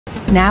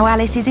Now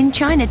Alice is in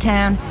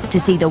Chinatown to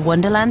see the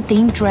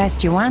Wonderland-themed dress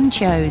Juan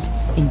chose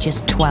in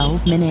just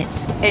 12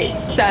 minutes.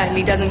 It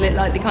certainly doesn't look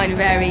like the kind of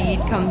area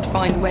you'd come to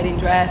find a wedding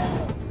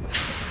dress.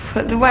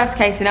 The worst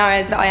case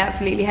scenario is that I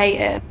absolutely hate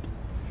it.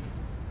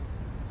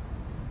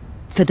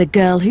 For the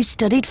girl who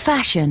studied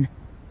fashion,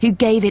 who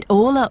gave it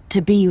all up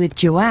to be with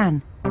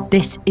Juan,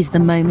 this is the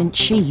moment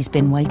she's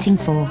been waiting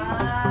for.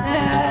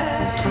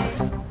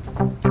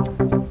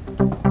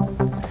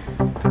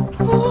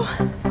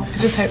 I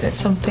just hope that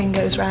something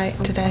goes right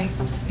today.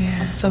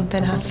 Yeah.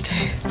 Something has to.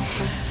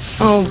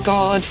 Oh,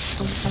 God.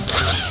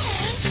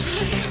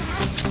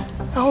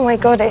 Oh, my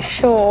God, it's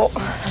short.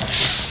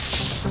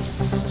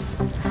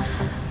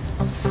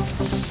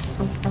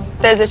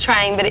 There's a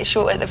train, but it's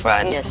short at the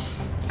front.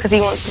 Yes. Because he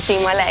wants to see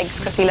my legs,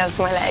 because he loves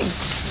my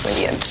legs.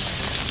 Brilliant.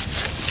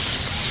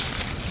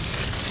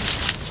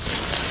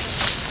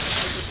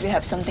 We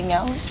have something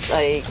else,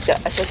 like the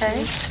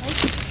accessories.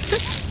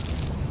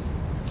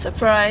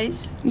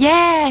 Surprise.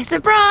 Yeah,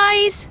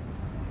 surprise!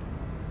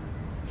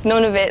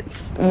 None of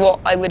it's what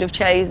I would have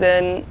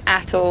chosen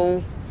at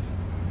all.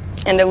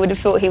 And I would have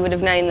thought he would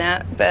have known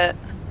that, but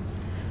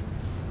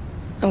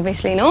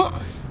obviously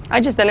not.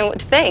 I just don't know what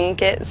to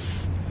think.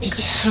 It's...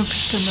 Just hope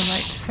it's done the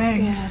right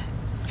thing. Yeah.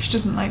 If she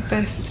doesn't like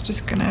this, it's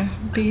just gonna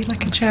be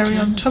like a cherry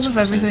on top of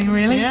everything,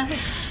 really. Yeah.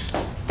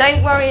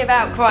 Don't worry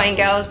about crying,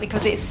 girls,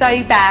 because it's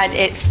so bad,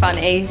 it's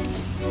funny.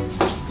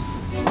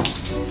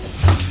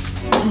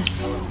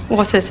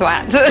 What a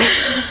twat.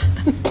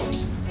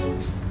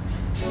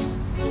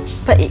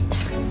 But it...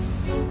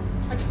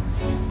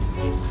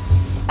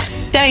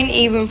 Don't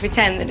even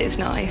pretend that it's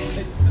nice.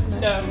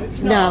 No,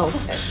 it's not. No.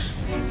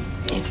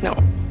 It's not.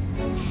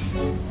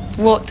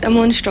 What a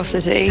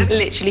monstrosity.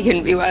 Literally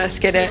couldn't be worse,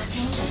 could it?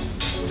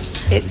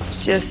 It's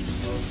just...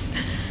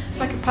 It's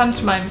like a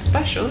pantomime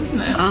special,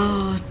 isn't it?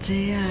 Oh,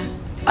 dear.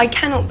 I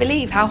cannot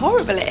believe how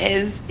horrible it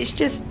is. It's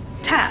just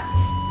tat.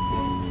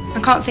 I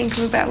can't think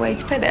of a better way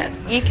to put it.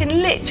 You can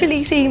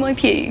literally see my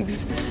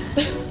pubes.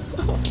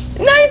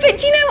 No, but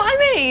do you know what I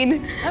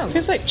mean? Oh. It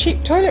feels like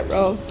cheap toilet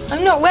roll.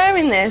 I'm not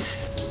wearing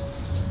this.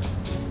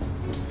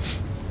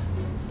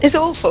 It's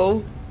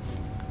awful.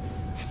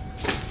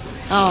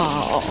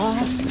 Oh.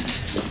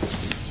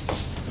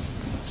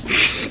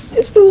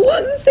 It's the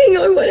one thing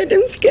I wanted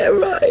him to get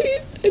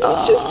right, and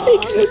he's just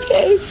taking the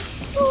piss.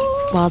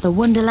 While the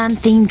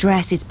Wonderland-themed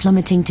dress is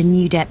plummeting to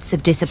new depths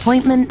of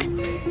disappointment,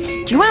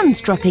 Juan's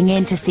dropping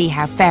in to see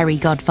how fairy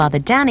godfather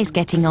Dan is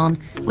getting on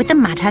with the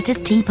Mad Hatter's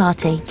tea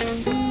party.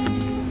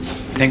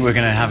 I think we're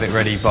going to have it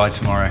ready by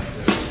tomorrow.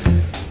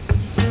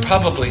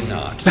 Probably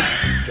not.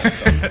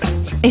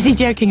 Is he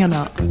joking or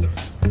not?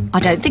 I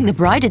don't think the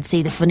bride would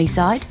see the funny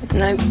side.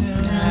 No.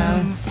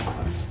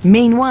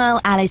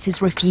 Meanwhile, Alice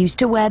has refused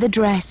to wear the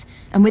dress,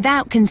 and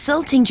without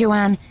consulting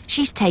Juan,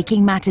 she's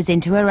taking matters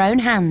into her own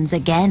hands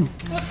again.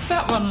 What's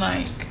that one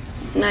like?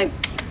 No.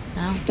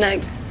 No. No.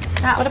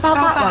 What about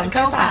that one?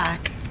 Go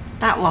back.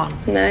 That one.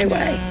 No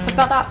way. What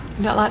about that?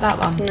 You don't like that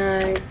one?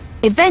 No.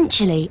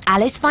 Eventually,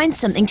 Alice finds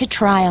something to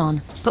try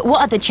on. But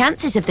what are the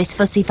chances of this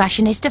fussy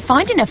fashionista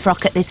finding a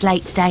frock at this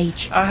late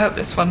stage? I hope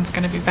this one's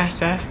going to be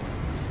better.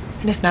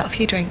 And if not, a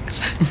few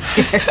drinks.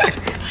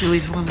 Do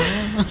it one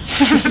more.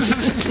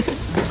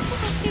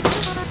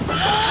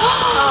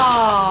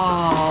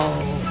 Oh.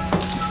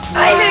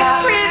 I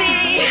look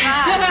pretty.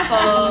 That's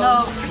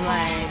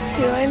lovely.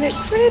 Do I look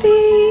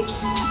pretty?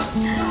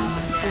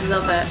 I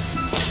love it.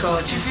 It's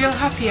gorgeous. Do you feel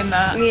happy in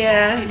that?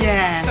 Yeah.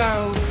 Yeah.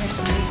 So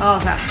pretty. Oh,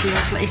 that's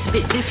lovely. It's a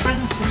bit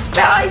different. But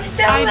I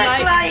still I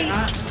look like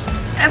that.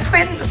 a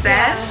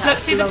princess.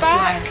 Let's see the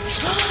back.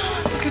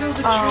 Look at all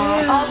the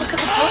trim. Oh, look at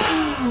the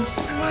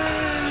buttons.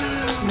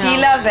 Do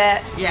you love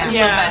it?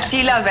 Yeah. Do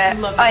you love it?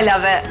 I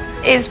love it.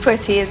 It's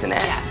pretty, isn't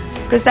it?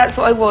 Yeah. Because that's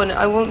what I want.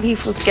 I want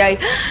people to go,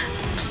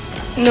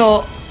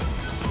 not,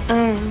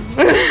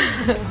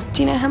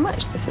 Do you know how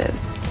much this is?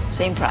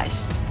 Same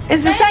price.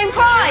 It's the same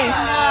price.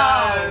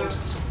 No.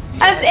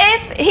 As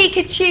if he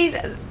could choose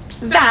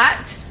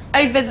that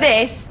over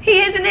this.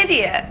 He is an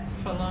idiot.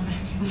 Full on it.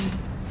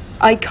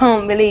 I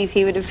can't believe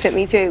he would have put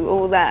me through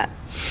all that.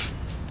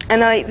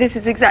 And this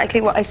is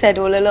exactly what I said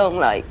all along,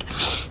 like...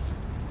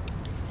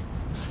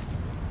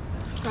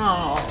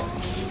 Oh.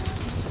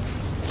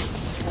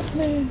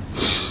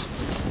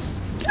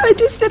 I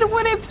just didn't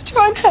want him to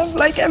try and have,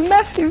 like, a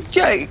massive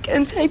joke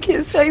and take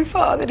it so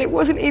far that it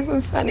wasn't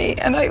even funny.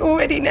 And I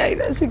already know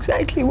that's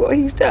exactly what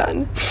he's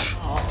done.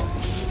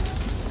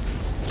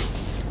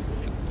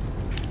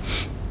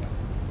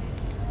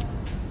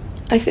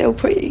 I feel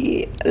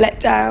pretty let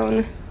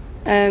down.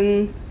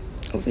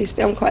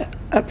 Obviously, I'm quite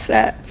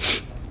upset.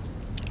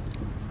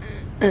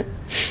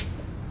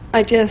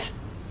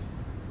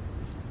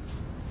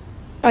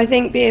 I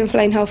think being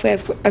flown halfway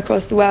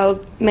across the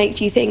world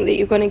makes you think that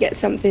you're going to get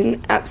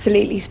something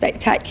absolutely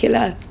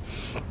spectacular.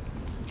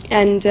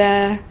 And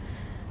I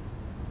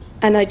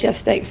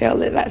just don't feel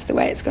that that's the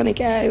way it's going to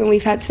go. And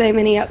we've had so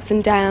many ups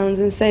and downs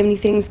and so many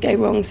things go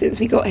wrong since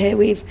we got here.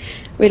 We've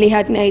really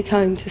had no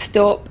time to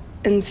stop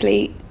and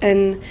sleep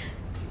and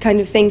kind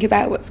of think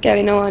about what's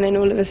going on, and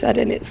all of a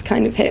sudden it's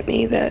kind of hit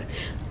me that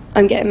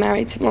I'm getting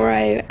married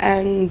tomorrow,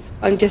 and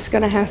I'm just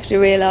going to have to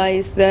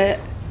realise that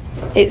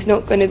it's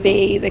not going to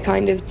be the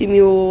kind of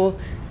demure,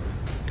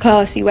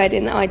 classy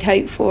wedding that I'd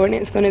hoped for, and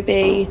it's going to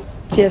be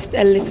just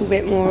a little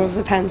bit more of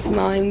a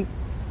pantomime.